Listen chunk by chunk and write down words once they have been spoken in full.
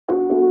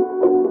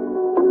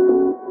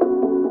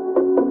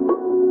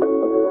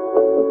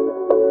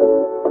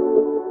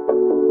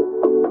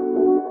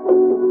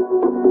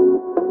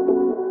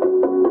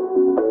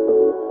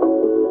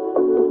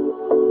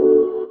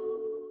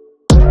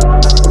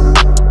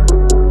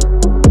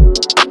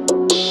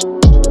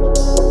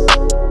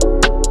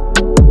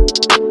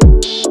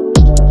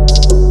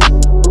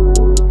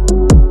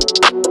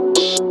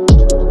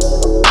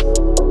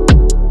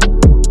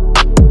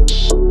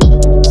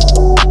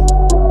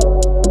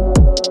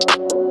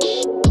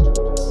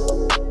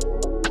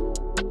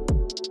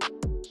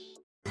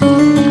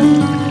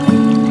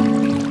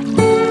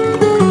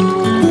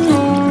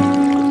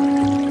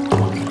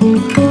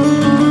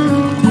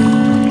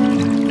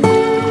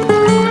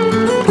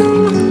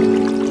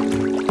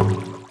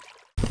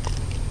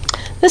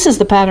This is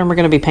the pattern we're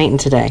going to be painting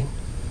today.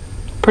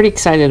 Pretty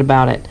excited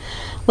about it.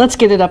 Let's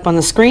get it up on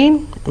the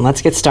screen and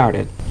let's get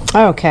started.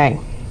 Okay,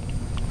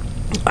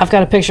 I've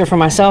got a picture for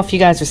myself. You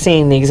guys are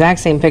seeing the exact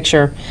same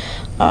picture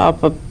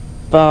up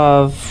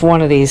above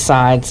one of these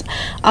sides.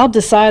 I'll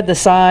decide the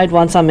side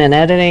once I'm in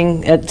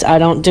editing. I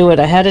don't do it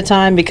ahead of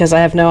time because I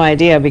have no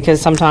idea,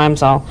 because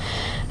sometimes I'll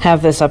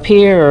have this up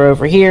here or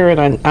over here,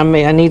 and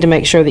I need to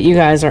make sure that you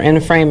guys are in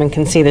frame and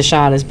can see the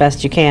shot as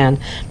best you can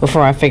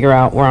before I figure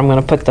out where I'm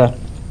going to put the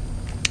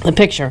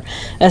picture.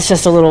 That's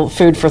just a little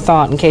food for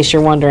thought in case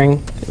you're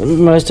wondering.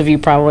 Most of you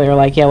probably are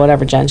like, yeah,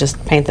 whatever, Jen,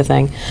 just paint the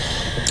thing.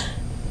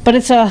 But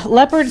it's a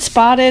leopard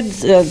spotted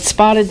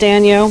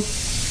Danio.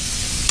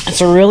 It's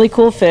a really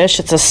cool fish.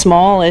 It's a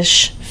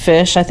smallish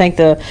fish. I think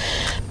the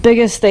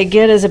biggest they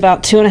get is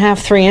about 2.5,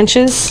 3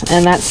 inches,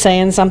 and that's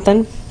saying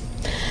something.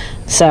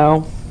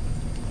 So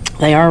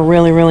they are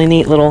really, really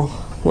neat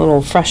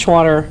little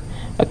freshwater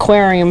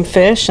aquarium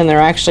fish, and they're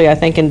actually, I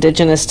think,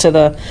 indigenous to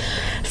the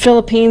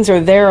Philippines or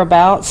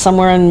thereabouts,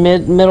 somewhere in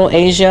Middle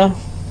Asia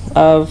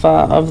of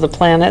the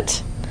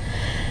planet.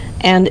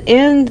 And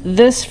in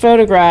this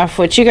photograph,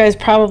 which you guys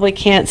probably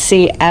can't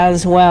see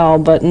as well,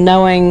 but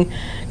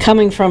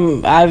coming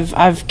from,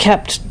 I've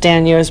kept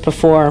Danios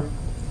before,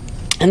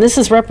 and this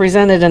is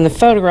represented in the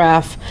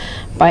photograph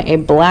by a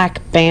black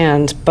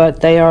band,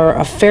 but they are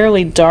a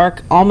fairly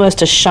dark,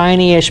 almost a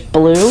shiny-ish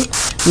blue.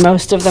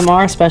 Most of them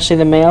are, especially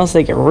the males.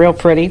 They get real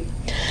pretty.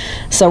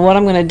 So what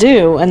I'm going to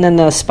do, and then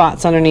the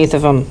spots underneath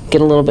of them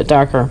get a little bit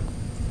darker.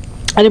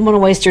 I didn't want to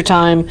waste your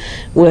time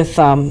with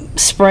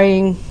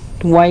spraying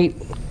white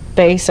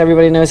base.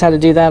 Everybody knows how to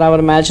do that, I would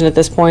imagine, at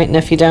this point, and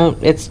if you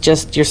don't, it's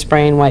just you're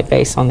spraying white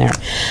base on there.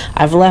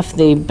 I've left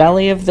the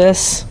belly of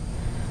this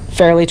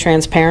fairly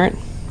transparent.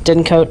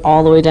 Didn't coat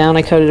all the way down.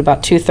 I coated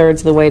about 2/3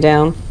 of the way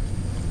down.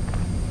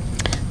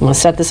 I'm going to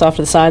set this off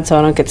to the side so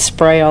I don't get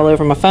spray all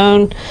over my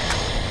phone.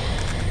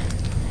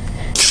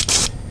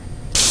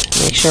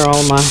 Make sure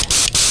all my,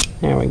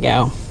 there we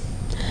go.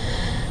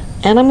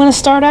 And I'm going to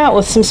start out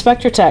with some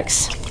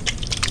Spectratex.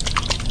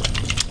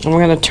 And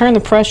we're going to turn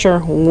the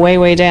pressure way,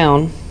 way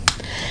down.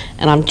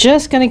 And I'm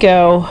just going to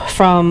go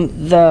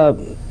from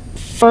the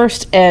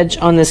first edge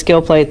on this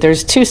gill plate.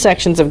 There's 2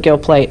 sections of gill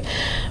plate.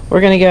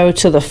 We're going to go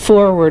to the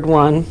forward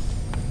one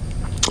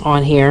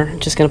on here.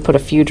 Just going to put a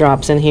few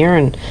drops in here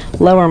and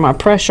lower my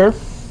pressure.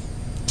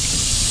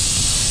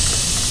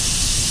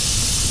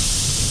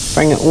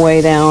 Bring it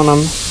way down.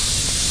 I'm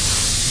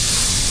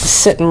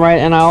sitting right,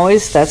 and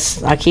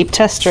I keep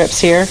test strips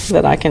here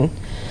that I can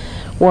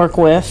work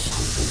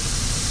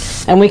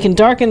with. And we can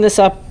darken this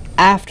up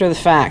after the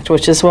fact,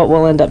 which is what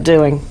we'll end up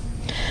doing,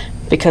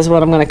 because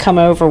what I'm going to come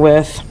over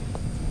with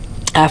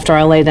after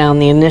I lay down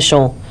the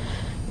initial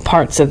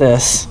parts of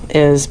this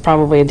is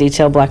probably a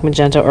detail black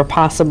magenta, or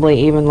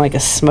possibly even like a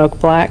smoke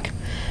black,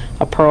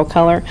 a pearl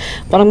color.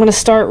 But I'm going to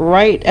start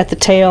right at the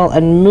tail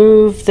and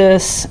move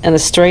this in a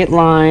straight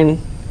line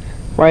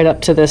right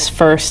up to this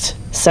first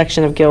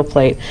section of gill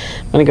plate.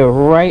 I'm going to go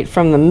right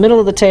from the middle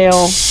of the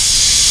tail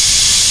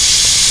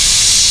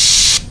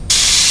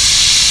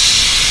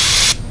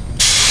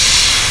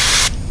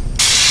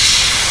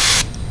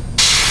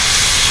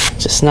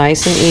just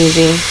nice and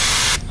easy.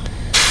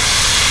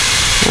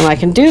 And I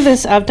can do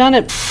this, I've done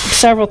it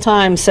several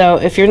times, so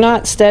if you're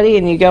not steady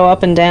and you go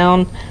up and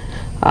down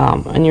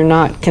and you're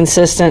not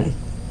consistent,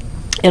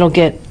 it'll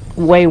get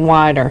way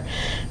wider.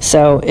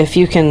 So if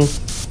you can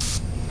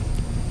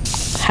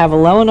have a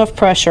low enough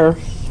pressure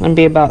and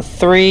be about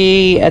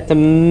 3 at the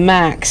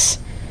max,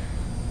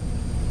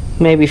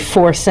 maybe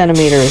 4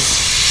 centimeters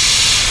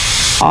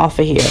off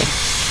of here,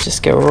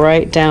 just go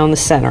right down the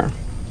center.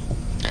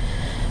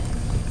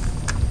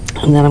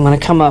 And then I'm going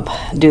to come up,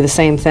 do the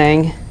same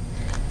thing.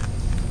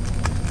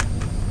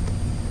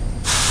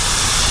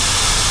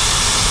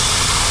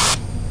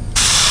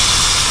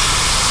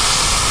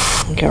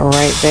 Go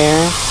right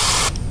there.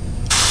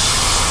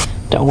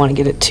 Don't want to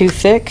get it too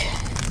thick.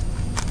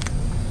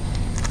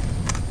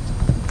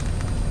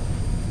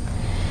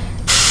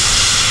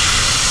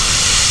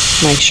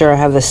 Make sure I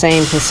have the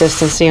same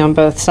consistency on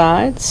both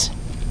sides.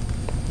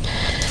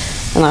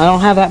 And I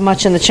don't have that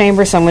much in the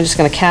chamber, so I'm just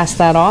going to cast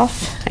that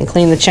off and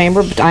clean the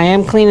chamber. But I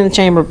am cleaning the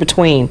chamber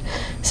between,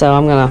 so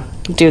I'm going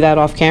to do that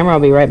off camera. I'll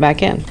be right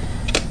back in.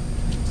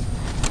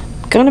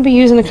 I'm going to be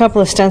using a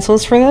couple of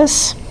stencils for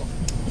this.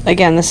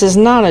 Again, this is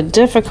not a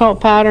difficult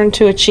pattern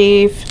to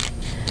achieve.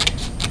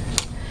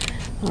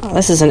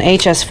 This is an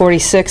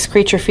HS46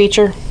 Creature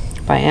Feature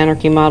by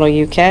Anarchy Model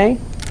UK.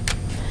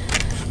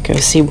 Go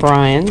see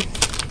Brian.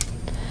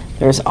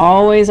 There's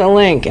always a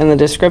link in the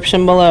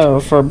description below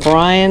for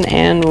Brian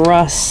and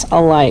Russ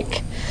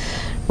alike.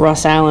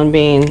 Russ Allen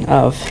being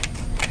of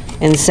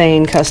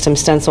Insane Custom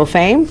Stencil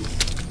fame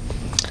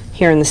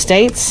here in the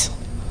States,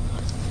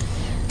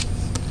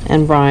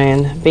 and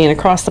Brian being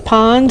across the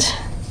pond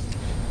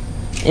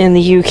in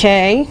the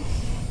UK.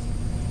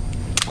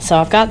 So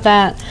I've got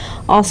that.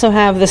 Also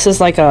have, this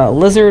is like a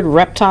lizard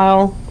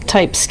reptile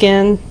type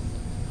skin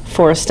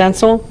for a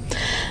stencil.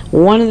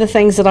 One of the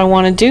things that I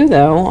want to do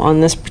though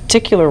on this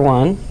particular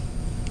one,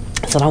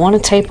 stenciled. I want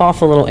to tape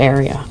off a little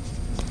area.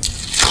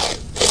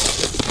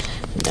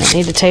 I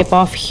need to tape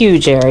off a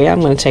huge area.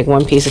 I'm going to take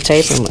one piece of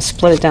tape and I'm going to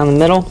split it down the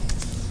middle.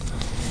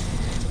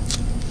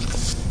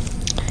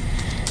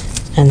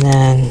 And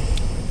then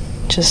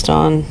just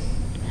on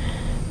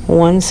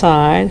one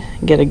side,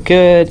 get a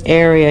good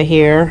area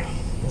here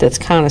that's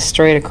kind of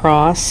straight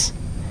across.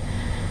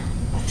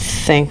 I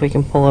think we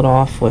can pull it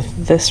off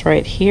with this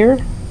right here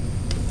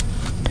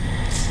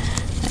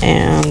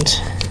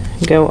and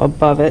go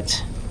above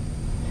it.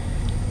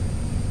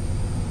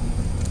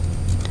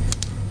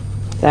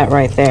 That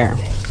right there.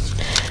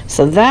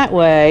 So that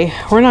way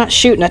we're not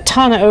shooting a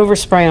ton of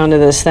overspray onto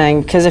this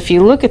thing, because if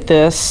you look at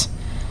this,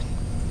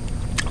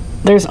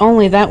 there's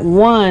only that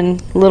one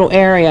little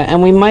area,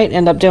 and we might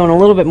end up doing a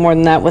little bit more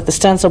than that with the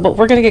stencil, but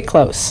we're going to get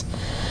close.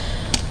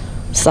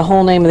 So the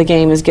whole name of the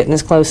game is getting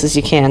as close as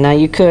you can. Now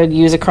you could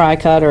use a cry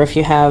cut, or if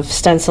you have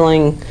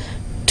stenciling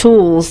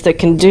tools that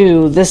can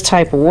do this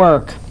type of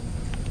work,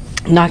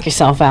 knock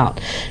yourself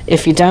out.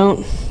 If you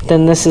don't,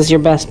 then this is your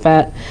best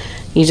bet.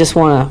 You just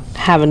want to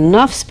have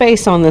enough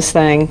space on this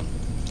thing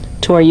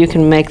to where you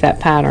can make that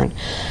pattern.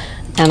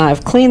 And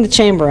I've cleaned the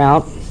chamber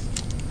out,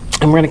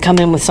 and we're going to come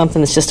in with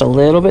something that's just a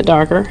little bit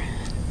darker.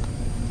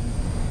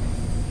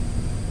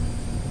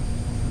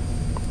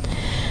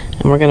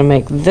 And we're going to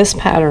make this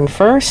pattern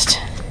first.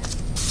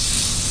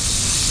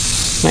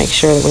 Make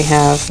sure that we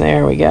have,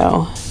 there we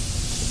go.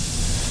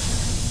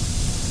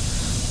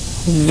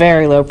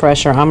 Very low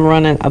pressure. I'm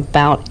running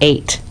about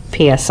 8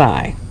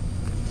 psi.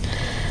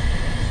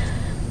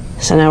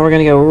 So now we're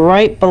going to go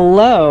right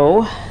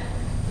below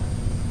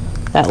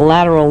that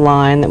lateral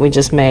line that we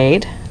just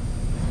made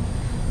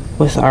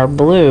with our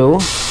blue,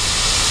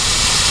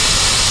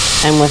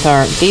 and with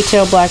our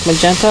detail black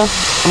magenta,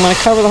 I'm going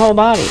to cover the whole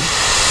body.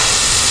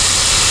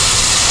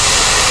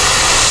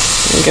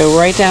 And go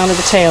right down to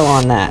the tail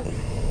on that.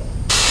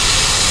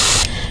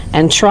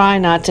 And try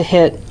not to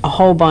hit a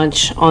whole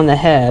bunch on the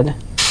head.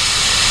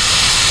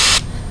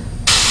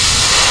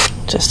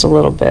 Just a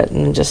little bit,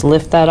 and just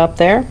lift that up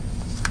there.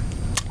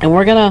 And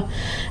we're gonna,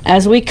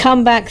 as we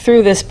come back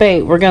through this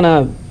bait, we're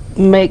gonna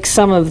make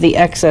some of the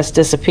excess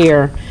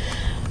disappear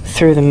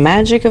through the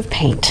magic of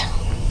paint.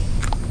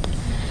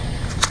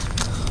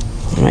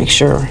 Make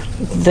sure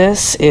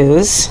this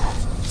is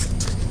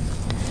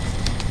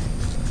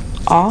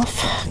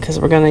off, because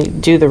we're going to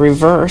do the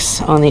reverse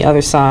on the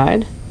other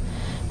side.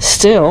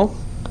 Still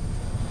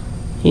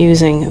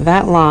using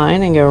that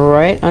line, and go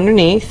right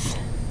underneath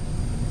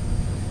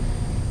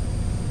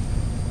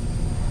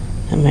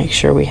and make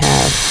sure we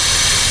have,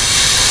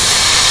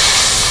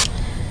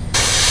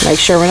 make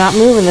sure we're not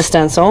moving the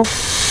stencil.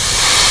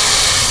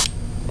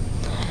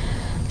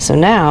 So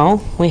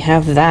now we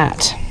have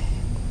that.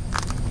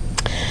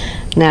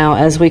 Now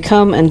as we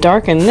come and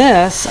darken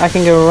this, I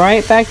can go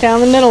right back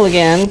down the middle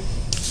again.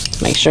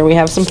 Make sure we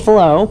have some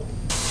flow.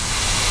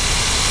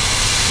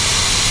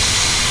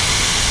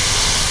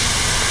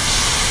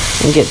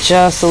 And get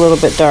just a little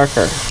bit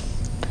darker.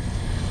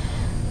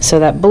 So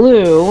that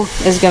blue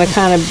is going to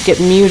kind of get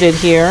muted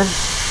here.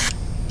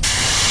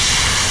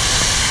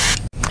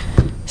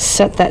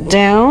 Set that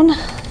down.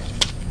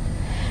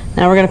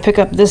 Now we're going to pick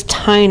up this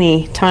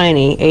tiny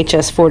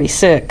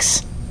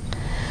HS46.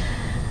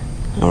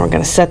 And we're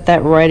going to set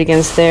that right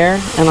against there.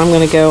 And I'm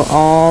going to go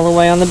all the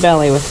way on the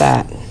belly with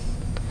that.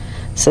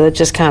 So it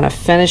just kind of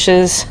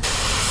finishes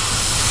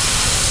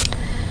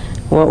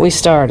what we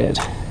started.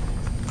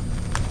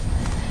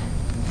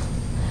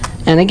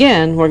 And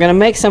again, we're going to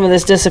make some of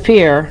this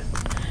disappear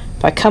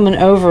by coming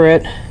over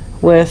it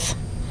with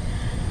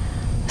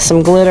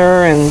some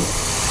glitter, and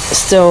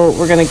still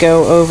we're going to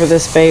go over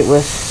this bait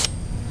with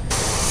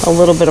a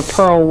little bit of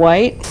pearl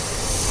white.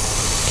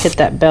 Hit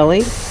that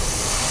belly.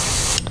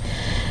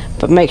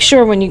 But make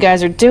sure when you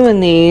guys are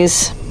doing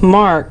these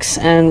marks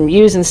and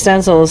using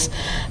stencils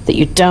that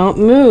you don't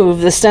move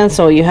the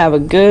stencil. You have a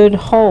good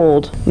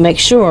hold. Make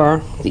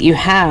sure that you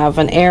have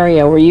an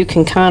area where you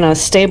can kind of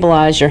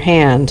stabilize your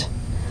hand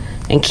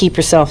and keep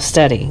yourself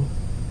steady.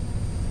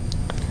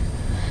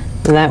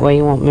 And that way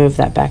you won't move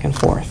that back and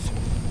forth.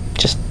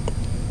 Just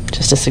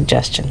a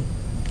suggestion.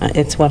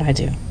 It's what I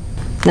do.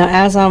 Now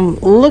as I'm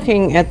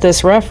looking at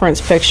this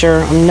reference picture,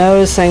 I'm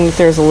noticing that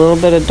there's a little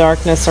bit of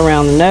darkness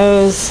around the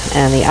nose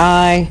and the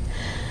eye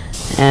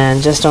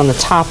and just on the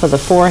top of the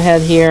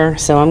forehead here.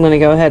 So I'm going to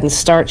go ahead and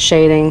start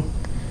shading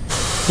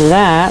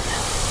that.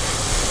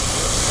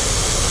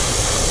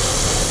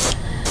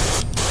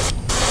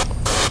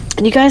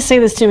 And you guys say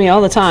this to me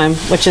all the time,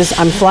 which is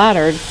I'm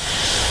flattered,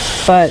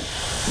 but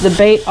the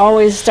bait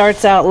always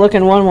starts out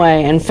looking one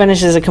way and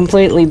finishes a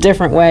completely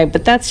different way,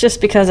 but that's just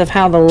because of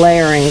how the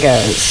layering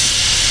goes.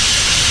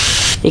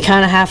 You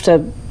kind of have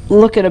to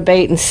look at a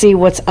bait and see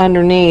what's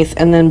underneath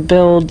and then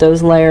build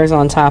those layers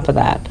on top of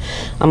that.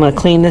 I'm going to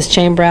clean this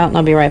chamber out and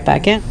I'll be right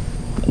back in.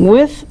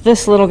 With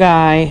this little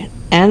guy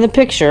and the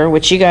picture,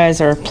 which you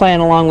guys are playing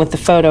along with the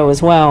photo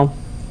as well,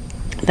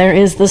 there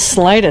is the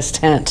slightest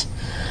hint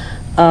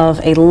of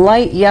a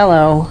light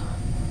yellow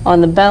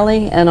on the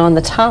belly and on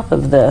the top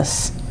of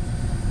this.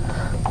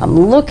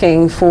 I'm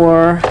looking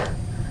for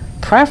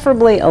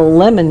preferably a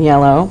lemon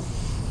yellow,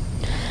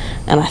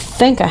 and I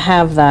think I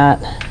have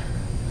that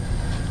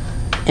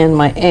in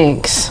my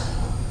inks.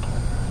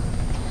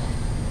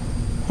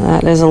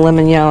 That is a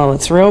lemon yellow.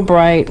 It's real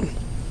bright,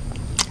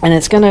 and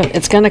it's gonna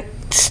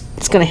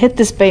hit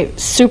this bait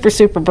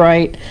super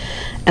bright,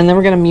 and then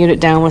we're gonna mute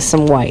it down with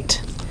some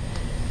white.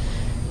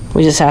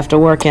 We just have to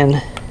work in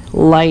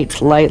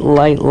light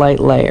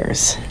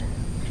layers.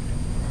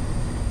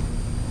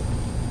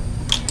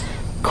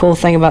 Cool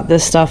thing about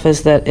this stuff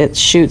is that it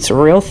shoots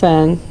real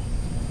thin.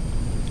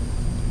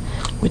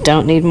 We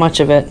don't need much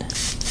of it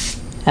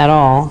at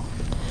all.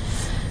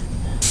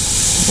 And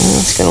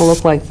it's gonna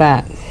look like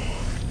that.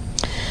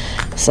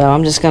 So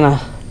I'm just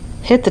gonna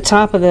hit the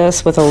top of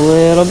this with a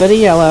little bit of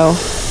yellow,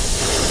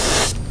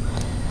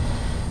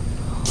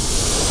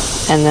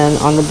 and then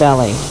on the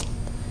belly.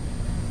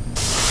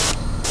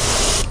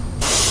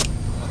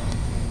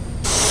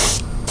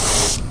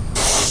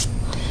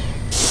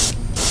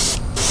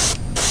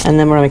 And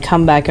then we're going to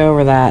come back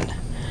over that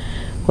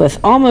with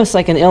almost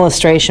like an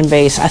illustration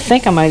base. I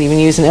think I might even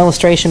use an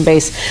illustration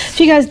base. If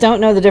you guys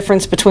don't know the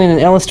difference between an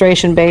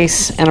illustration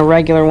base and a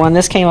regular one,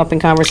 this came up in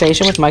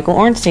conversation with Michael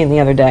Ornstein the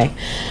other day.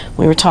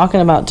 We were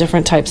talking about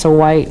different types of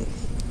white.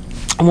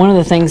 And one of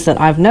the things that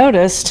I've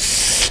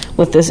noticed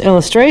with this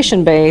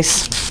illustration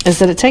base is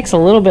that it takes a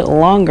little bit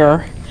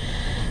longer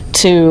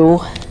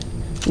to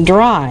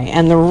dry,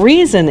 and the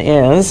reason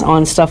is,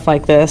 on stuff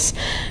like this,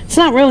 it's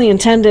not really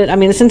intended, I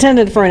mean, it's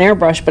intended for an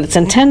airbrush, but it's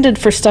intended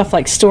for stuff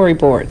like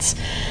storyboards.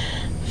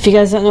 If you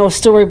guys don't know what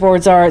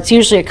storyboards are, it's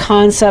usually a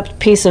concept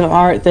piece of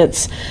art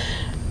that's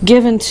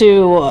given to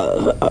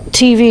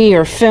TV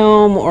or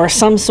film or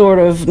some sort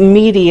of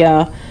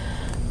media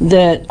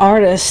that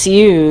artists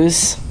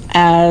use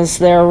as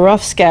their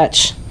rough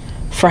sketch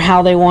for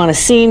how they want a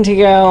scene to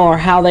go, or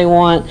how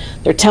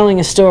they're telling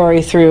a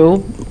story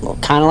through,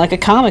 kind of like a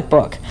comic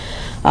book.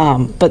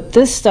 But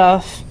this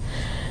stuff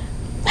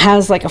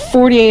has like a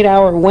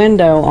 48-hour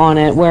window on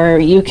it where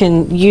you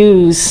can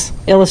use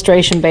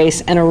illustration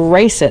base and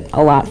erase it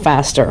a lot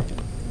faster,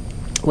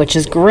 which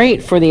is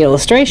great for the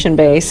illustration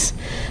base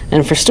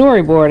and for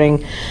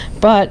storyboarding,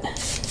 but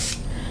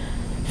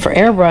for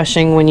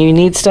airbrushing, when you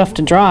need stuff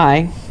to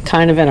dry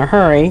kind of in a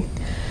hurry,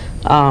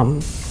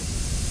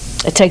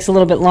 it takes a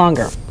little bit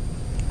longer.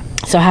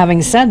 So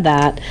having said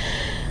that,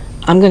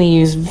 I'm going to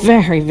use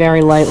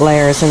very light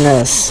layers in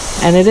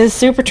this, and it is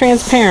super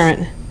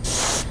transparent,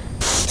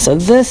 so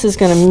this is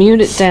going to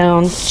mute it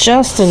down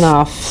just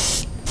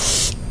enough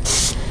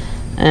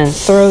and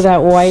throw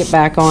that white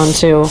back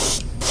onto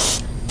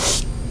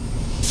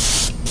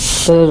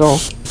so it'll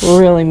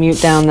really mute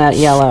down that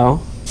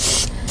yellow.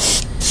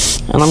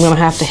 And I'm going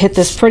to have to hit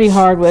this pretty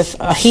hard with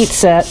a heat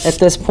set at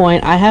this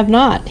point. I have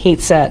not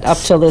heat set up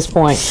till this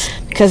point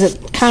because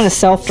it kind of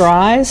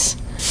self-dries.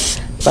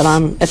 But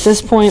I'm, at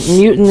this point,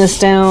 muting this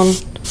down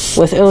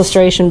with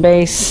illustration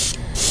base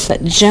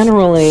that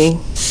generally,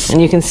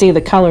 and you can see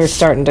the colors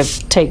starting to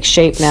take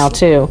shape now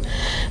too,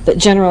 that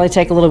generally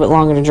take a little bit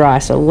longer to dry.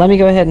 So let me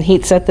go ahead and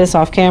heat set this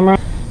off camera.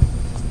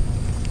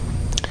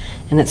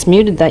 And it's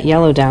muted that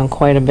yellow down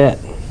quite a bit.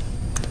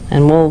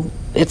 And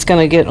it's going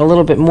to get a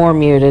little bit more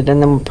muted,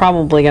 and then we're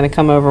probably going to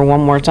come over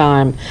one more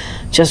time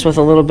just with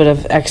a little bit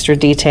of extra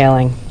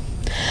detailing.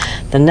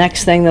 The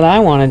next thing that I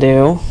want to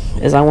do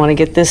is I want to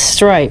get this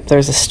stripe.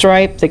 There's a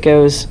stripe that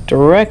goes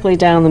directly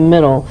down the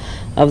middle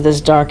of this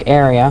dark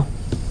area,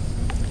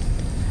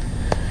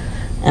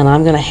 and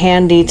I'm going to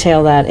hand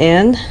detail that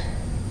in,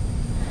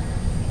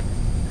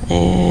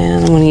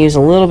 and I'm going to use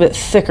a little bit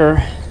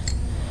thicker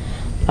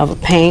of a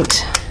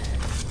paint.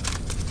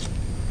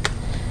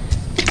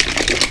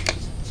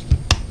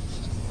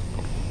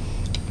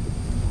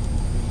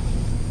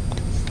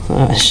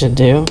 That should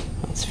do.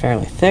 It's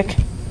fairly thick.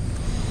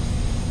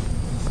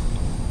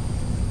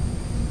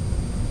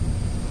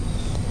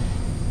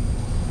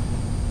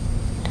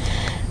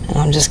 And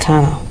I'm just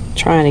kind of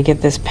trying to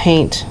get this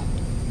paint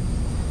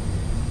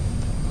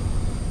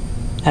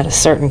at a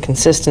certain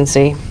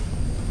consistency.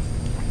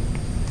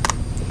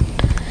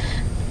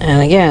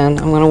 And again,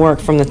 I'm going to work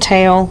from the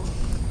tail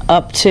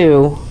up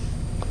to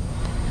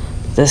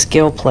this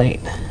gill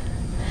plate.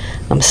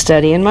 I'm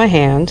steadying my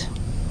hand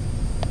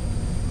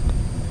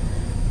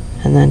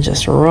and then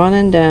just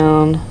running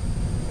down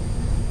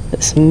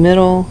this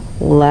middle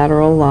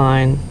lateral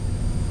line.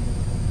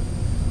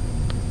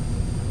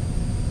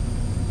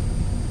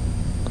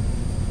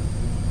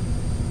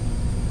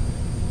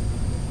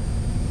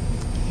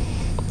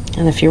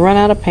 And if you run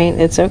out of paint,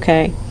 it's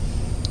okay.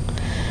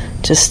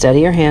 Just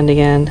steady your hand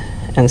again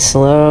and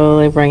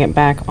slowly bring it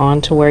back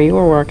onto where you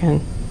were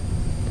working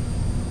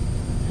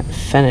and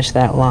finish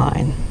that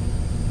line.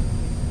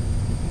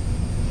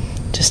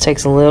 Just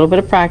takes a little bit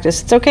of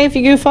practice. It's okay if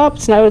you goof up.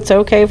 It's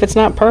okay if it's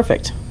not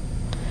perfect.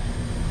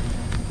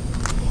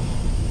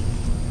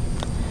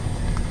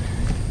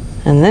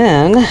 And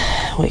then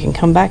we can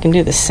come back and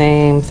do the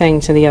same thing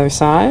to the other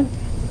side.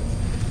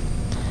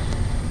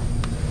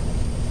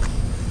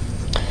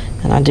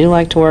 And I do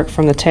like to work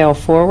from the tail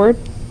forward.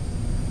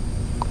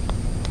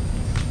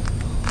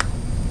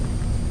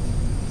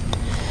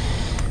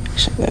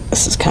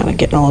 This is kind of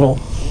getting a little,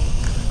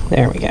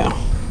 there we go.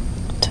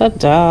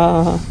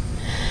 Ta-da!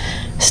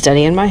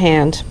 Steady in my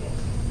hand.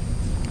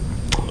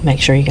 Make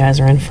sure you guys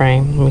are in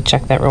frame. Let me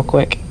check that real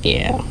quick.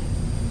 Yeah.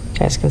 You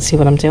guys can see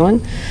what I'm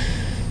doing.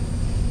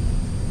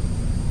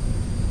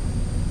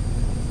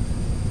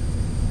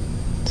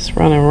 Just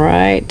running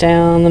right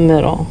down the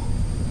middle.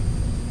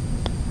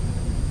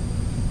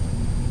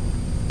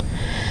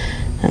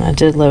 And I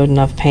did load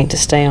enough paint to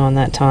stay on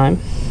that time.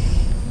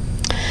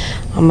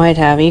 I might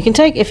have, you can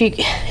take, if you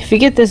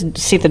get this,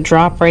 see the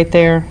drop right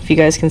there, if you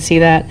guys can see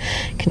that,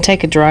 you can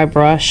take a dry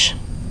brush,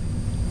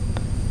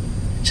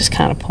 just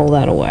kind of pull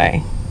that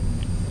away.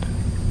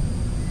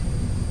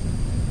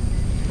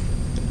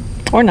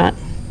 Or not.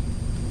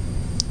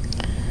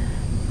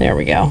 There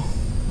we go.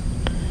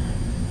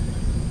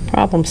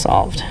 Problem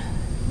solved.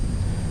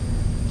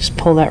 Just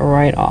pull that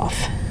right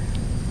off,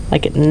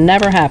 like it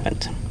never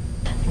happened.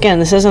 Again,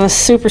 this isn't a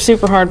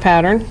super hard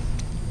pattern.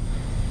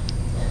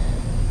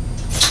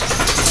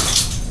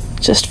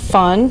 Just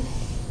fun,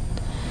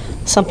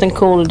 something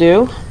cool to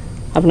do.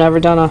 I've never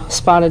done a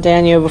spotted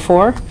Danio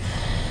before,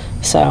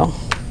 so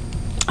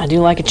I do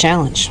like a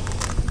challenge.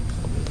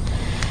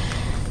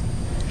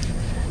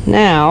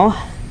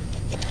 Now,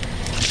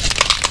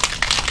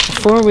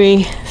 before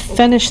we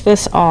finish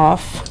this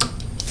off,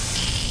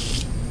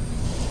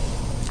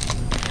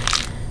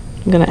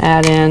 I'm going to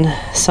add in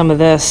some of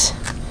this.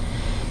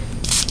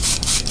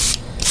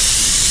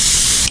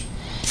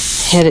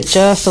 Hit it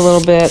just a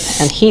little bit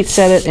and heat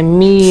set it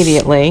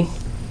immediately.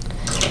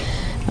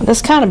 Now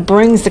this kind of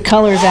brings the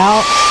colors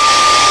out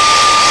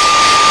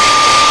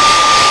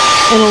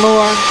in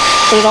Allure,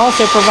 but it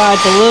also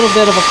provides a little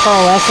bit of a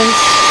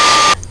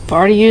pearlescence. I've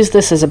already used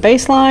this as a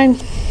baseline.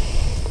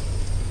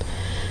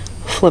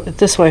 Flip it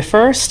this way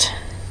first.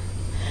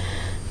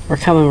 We're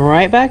coming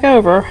right back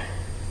over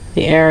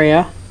the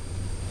area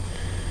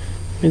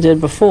we did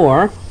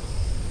before.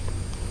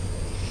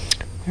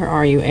 Where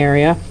are you,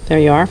 area? There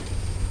you are.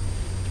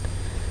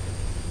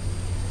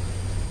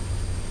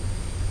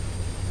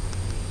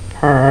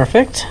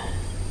 Perfect.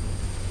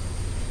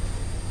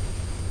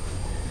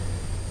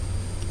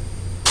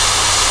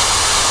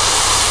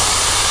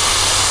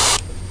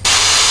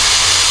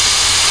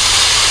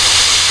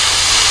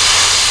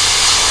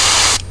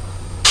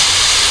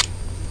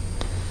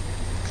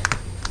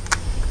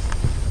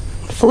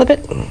 Flip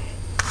it. Make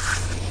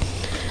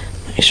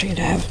sure you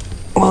have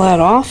all that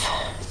off.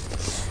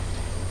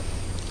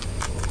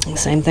 And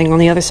same thing on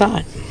the other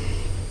side.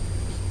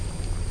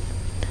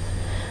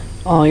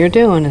 All you're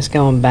doing is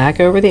going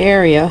back over the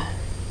area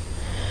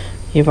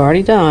you've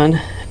already done,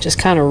 just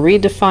kind of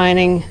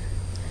redefining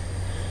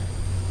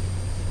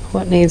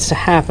what needs to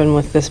happen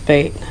with this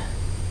bait.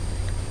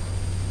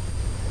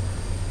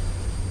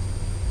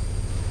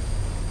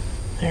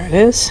 There it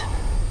is.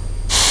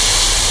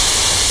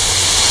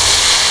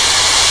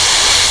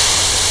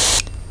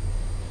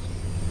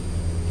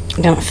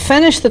 I'm going to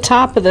finish the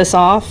top of this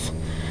off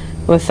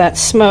with that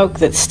smoke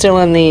that's still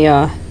in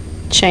the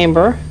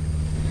chamber.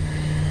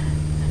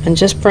 And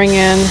just bring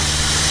in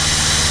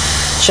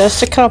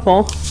just a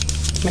couple,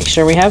 make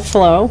sure we have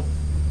flow.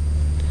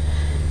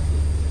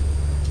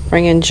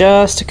 Bring in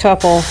just a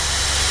couple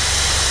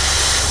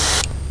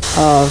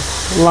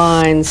of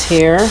lines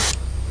here,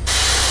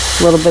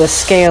 a little bit of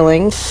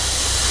scaling.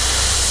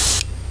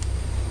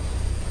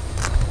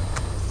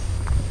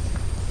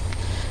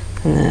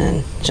 And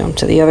then jump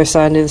to the other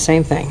side and do the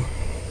same thing.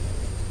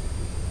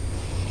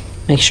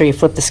 Make sure you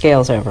flip the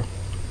scales over.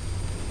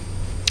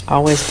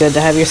 Always good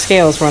to have your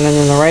scales running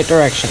in the right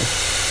direction.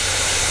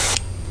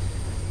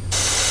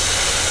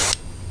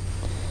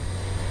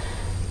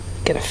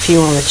 Get a few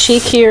on the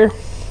cheek here.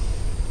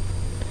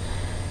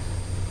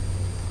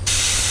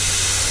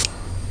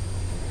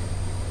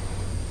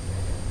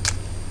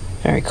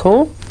 Very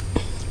cool.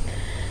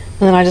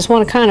 And then I just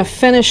want to kind of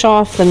finish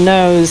off the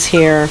nose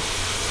here.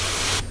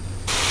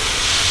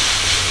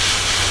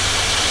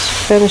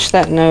 Just finish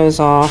that nose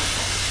off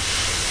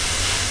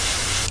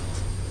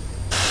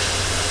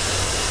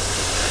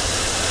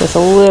with a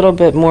little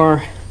bit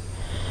more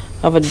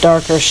of a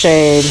darker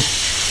shade.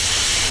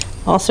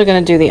 Also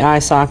going to do the eye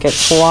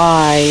sockets.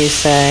 Why, you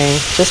say?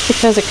 Just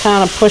because it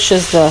kind of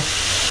pushes the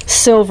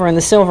silver, and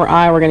the silver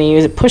eye we're going to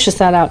use, it pushes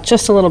that out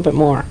just a little bit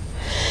more.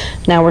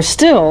 Now we're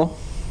still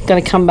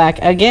going to come back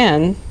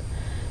again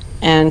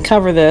and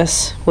cover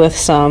this with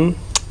some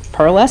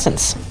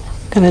pearlescence.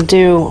 I'm going to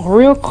do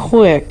real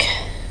quick,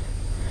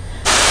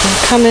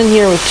 I'll come in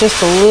here with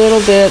just a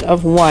little bit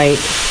of white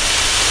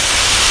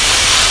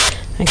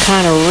and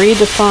kind of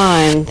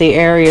redefine the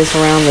areas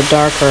around the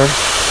darker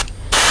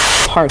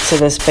parts of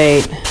this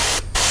bait.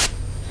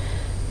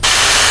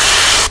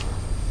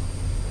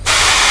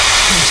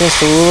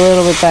 Just a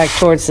little bit back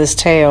towards this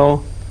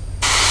tail.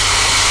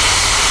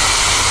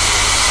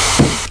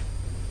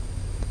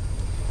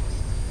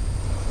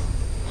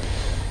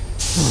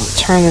 I'll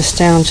turn this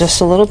down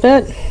just a little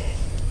bit.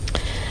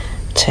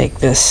 Take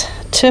this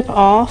tip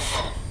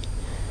off.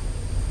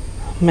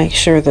 Make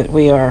sure that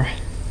we are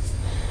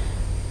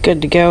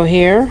good to go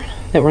here,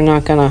 that we're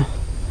not going to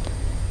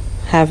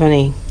have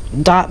any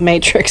dot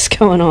matrix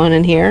going on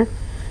in here.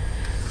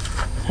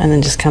 And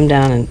then just come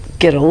down and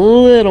get a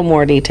little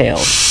more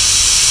detailed.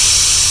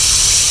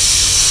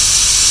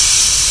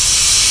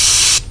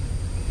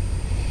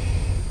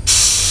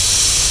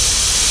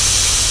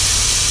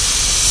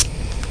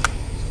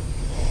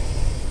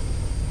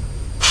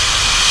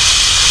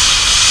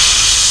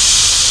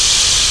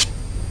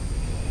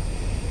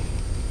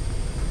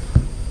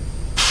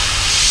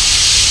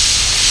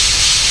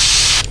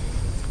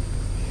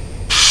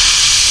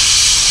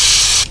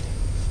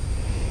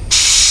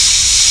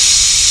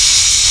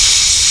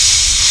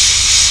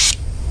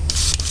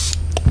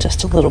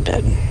 Just a little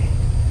bit.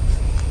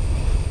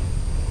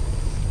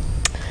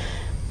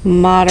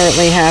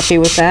 Moderately happy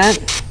with that.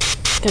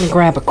 Gonna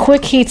grab a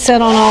quick heat set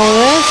on all of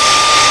this.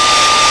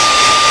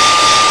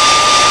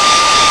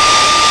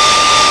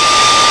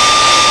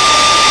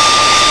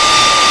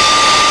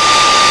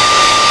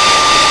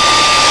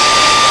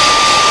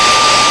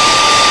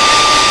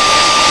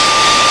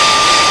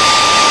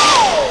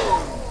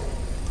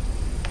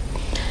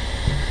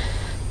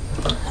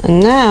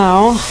 And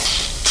now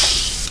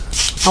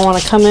I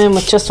want to come in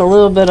with just a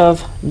little bit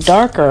of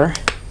darker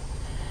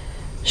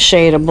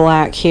shade of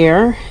black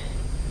here.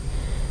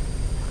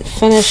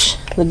 Finish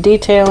the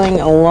detailing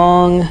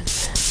along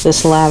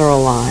this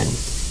lateral line.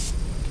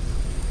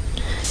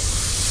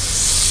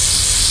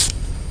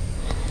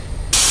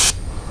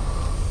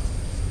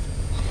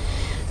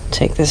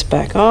 Take this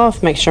back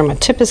off, make sure my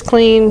tip is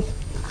clean.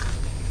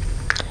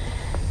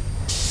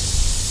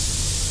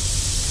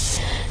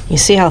 You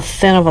see how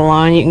thin of a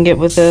line you can get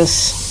with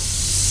this?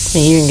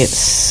 You can get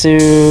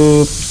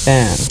super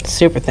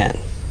thin.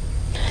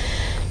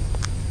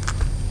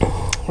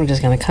 We're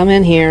just going to come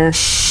in here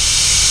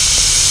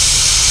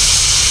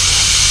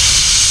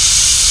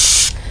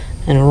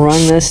and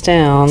run this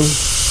down both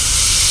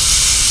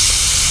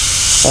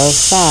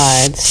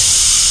sides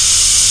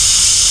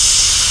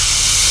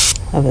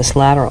of this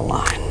lateral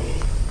line,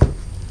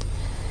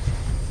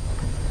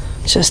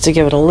 just to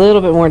give it a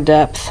little bit more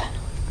depth.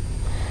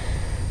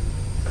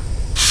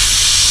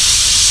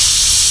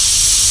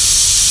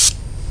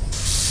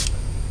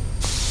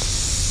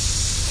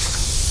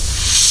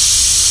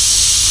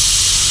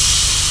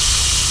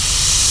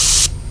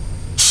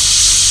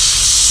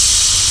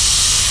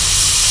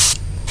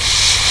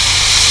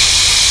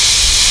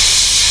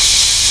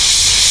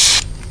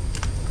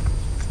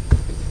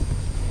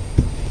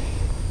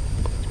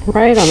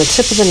 Right on the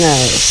tip of the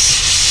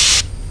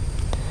nose.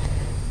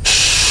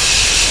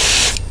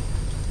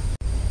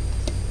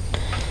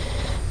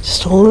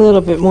 Just a little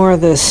bit more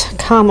of this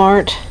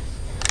Comart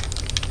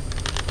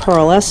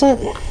pearlescent.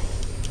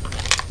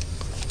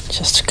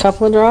 Just a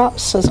couple of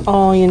drops is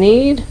all you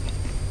need,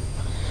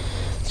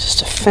 just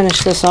to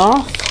finish this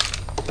off,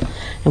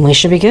 and we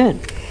should be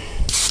good.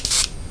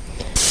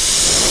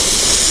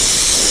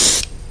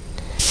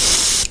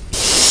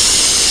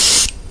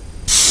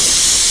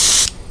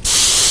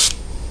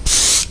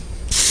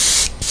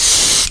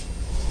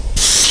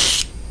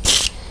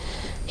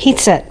 Heat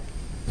set.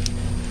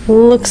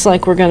 Looks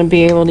like we're going to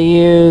be able to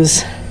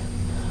use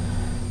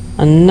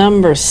a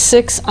number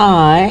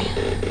 6i,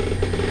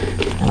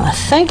 and I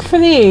think for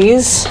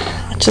these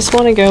I just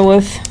want to go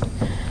with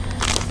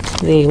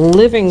the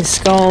Living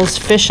Skulls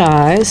fish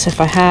eyes,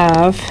 if I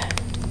have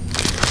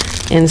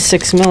in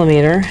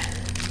 6mm.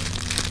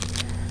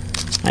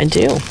 I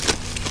do.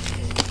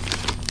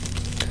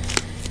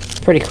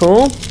 Pretty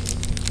cool.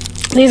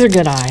 These are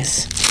good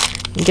eyes.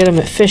 You can get them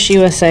at Fish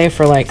USA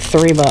for like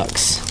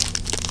 $3.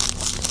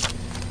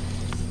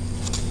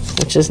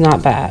 Which is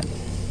not bad.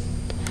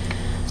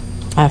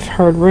 I've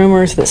heard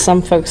rumors that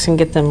some folks can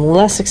get them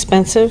less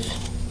expensive.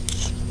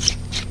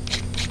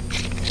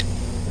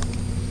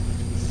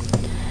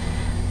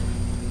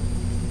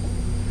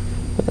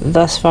 But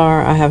thus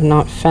far, I have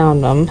not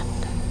found them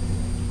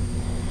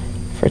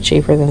for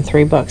cheaper than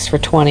 $3 for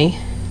 20.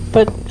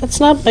 But it's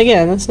not,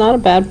 again, it's not a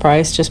bad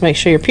price. Just make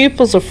sure your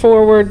pupils are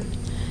forward.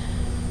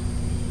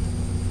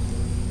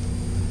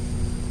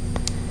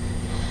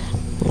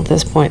 At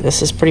this point,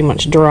 this is pretty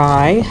much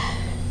dry.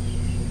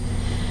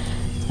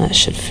 That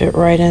should fit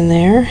right in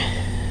there.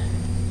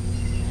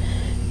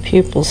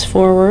 Pupils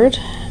forward.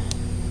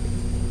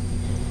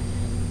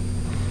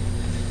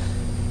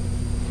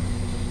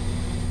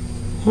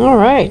 All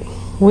right,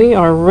 we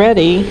are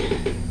ready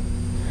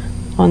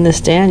on this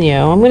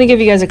Danio. I'm going to give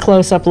you guys a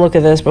close-up look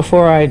at this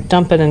before I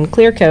dump it in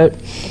clear coat.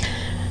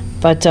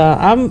 But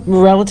I'm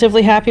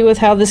relatively happy with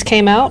how this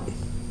came out.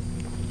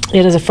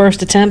 It is a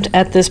first attempt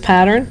at this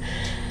pattern.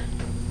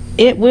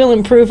 It will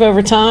improve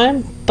over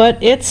time, but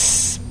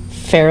it's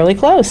fairly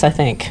close, I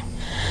think.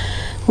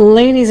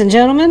 Ladies and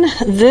gentlemen,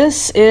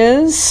 this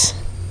is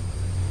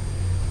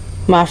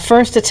my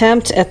first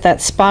attempt at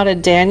that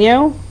spotted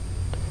Danio.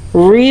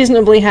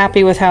 Reasonably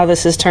happy with how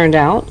this has turned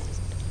out.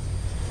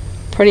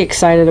 Pretty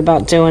excited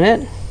about doing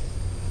it.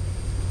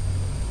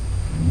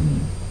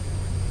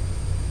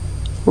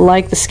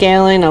 Like the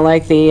scaling, I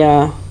like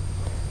the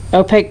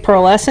opaque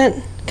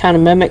pearlescent. Kind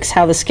of mimics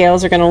how the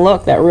scales are going to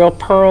look, that real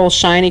pearl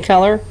shiny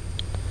color.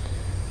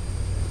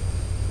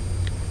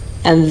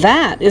 And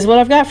that is what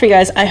I've got for you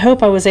guys. I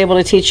hope I was able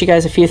to teach you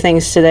guys a few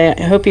things today.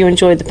 I hope you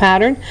enjoyed the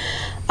pattern.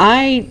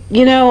 I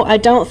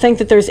don't think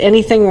that there's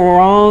anything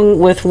wrong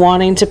with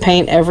wanting to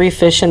paint every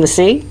fish in the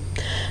sea.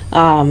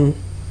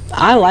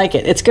 I like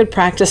it. It's good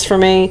practice for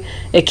me.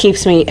 It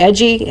keeps me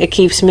edgy. It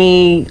keeps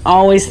me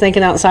always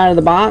thinking outside of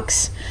the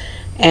box.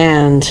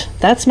 And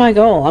that's my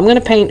goal. I'm going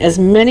to paint as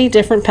many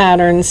different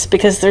patterns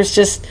because there's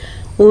just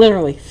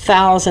literally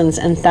thousands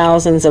and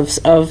thousands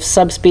of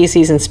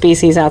subspecies and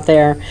species out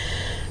there.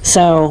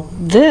 So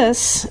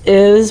this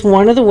is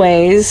one of the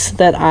ways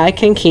that I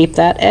can keep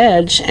that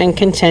edge and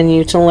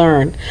continue to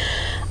learn.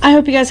 I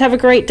hope you guys have a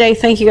great day.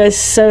 Thank you guys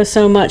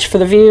so much for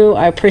the view.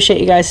 I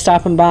appreciate you guys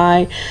stopping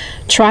by.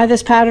 Try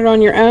this pattern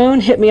on your own.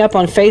 Hit me up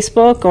on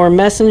Facebook or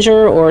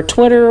Messenger or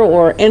Twitter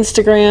or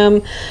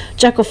Instagram,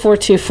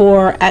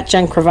 Jekyll424, at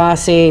Jen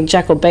Cravasi,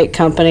 Jekyll Bait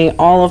Company,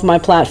 all of my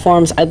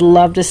platforms. I'd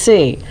love to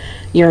see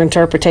your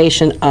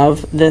interpretation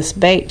of this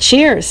bait.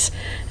 Cheers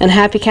and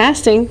happy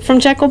casting from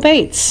Jekyll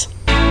Baits.